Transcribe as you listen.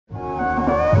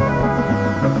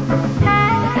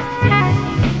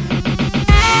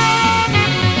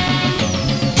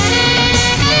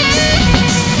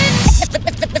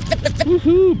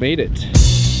made it.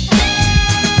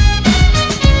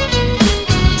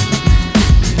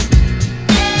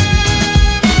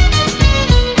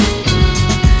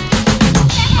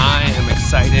 I am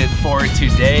excited for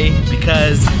today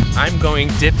because I'm going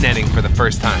dip netting for the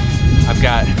first time. I've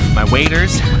got my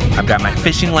waders, I've got my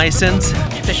fishing license.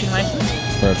 Fishing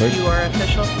license? Perfect. You are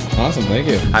official. Awesome, thank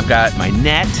you. I've got my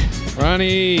net.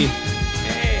 Ronnie,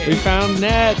 hey. We found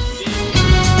nets.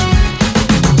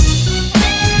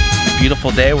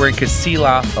 Beautiful day. We're in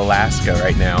Kasilof, Alaska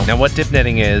right now. Now what dip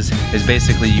netting is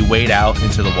basically you wade out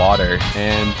into the water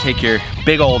and take your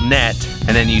big old net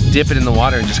and then you dip it in the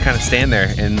water and just kind of stand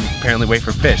there and apparently wait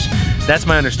for fish. That's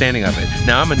my understanding of it.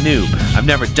 Now I'm a noob. I've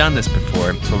never done this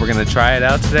before, but we're gonna try it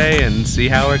out today and see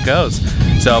how it goes.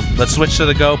 So let's switch to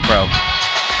the GoPro.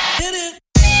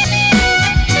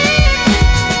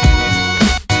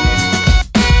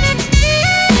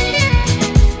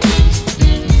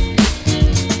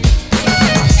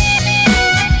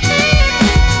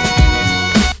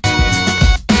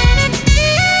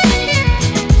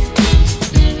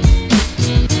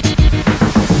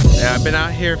 I've been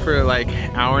out here for like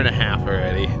an hour and a half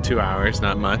already, 2 hours,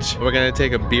 not much. We're gonna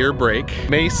take a beer break.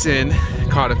 Mason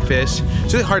caught a fish.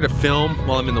 It's really hard to film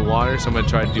while I'm in the water, so I'm gonna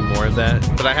try to do more of that.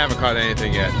 But I haven't caught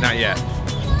anything yet, not yet,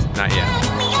 not yet.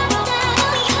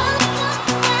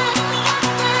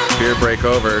 Beer break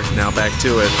over, now back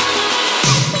to it.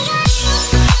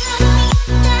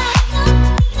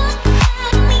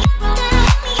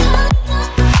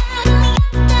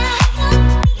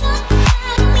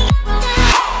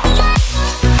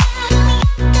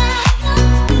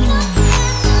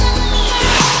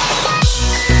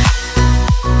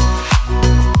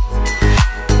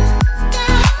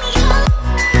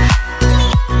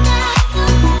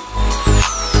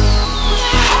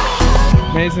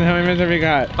 Mason, how many minutes have you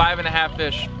got? 5.5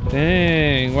 fish.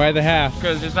 Dang, why the half?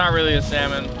 Because it's not really a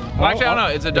salmon. Well, actually, I don't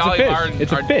know. It's a dolly martin.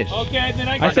 It's a fish. Okay, then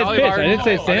I said fish. I didn't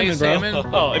say salmon,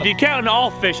 bro. Oh, if you count all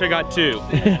fish, I got 2.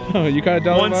 Oh, you got a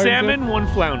dolly martin? One salmon, one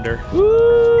flounder.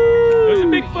 Woo! It was a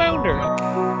big flounder.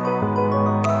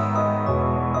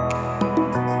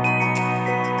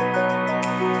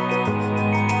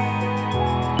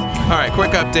 All right,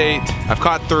 quick update. I've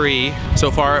caught 3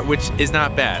 so far, which is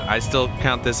not bad. I still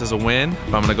count this as a win,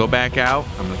 but I'm gonna go back out.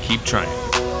 I'm gonna keep trying.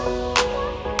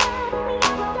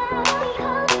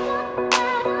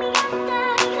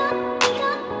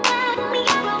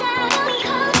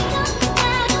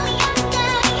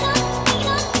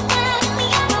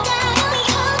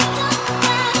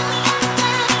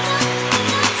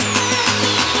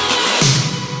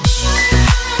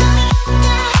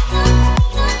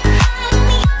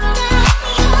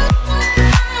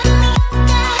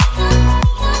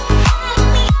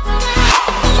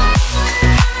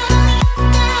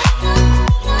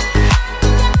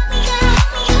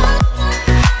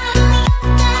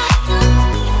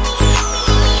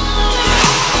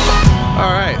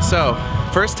 So,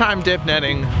 first time dip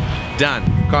netting done.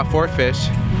 Caught 4 fish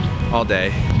all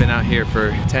day. Been out here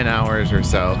for 10 hours or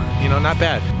so. You know, not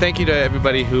bad. Thank you to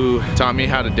everybody who taught me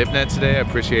how to dip net today. I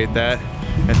appreciate that.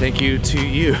 And thank you to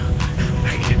you.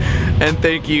 And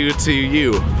thank you to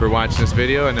you for watching this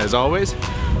video. And as always,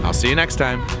 I'll see you next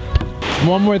time.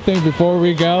 One more thing before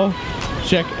we go.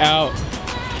 Check out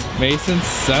Mason's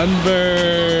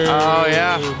sunburn. Oh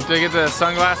yeah, did you get the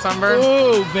sunglass sunburn?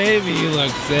 Oh baby, you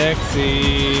look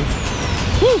sexy.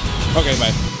 Woo. Okay,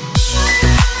 bye.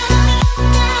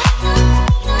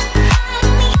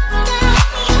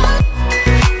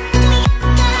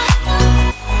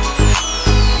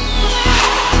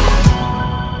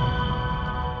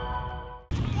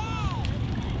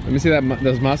 Let me see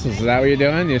those muscles. Is that what you're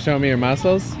doing? You're showing me your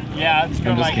muscles? Yeah, it's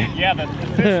kind of like, yeah, the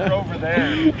fish are over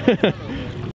there.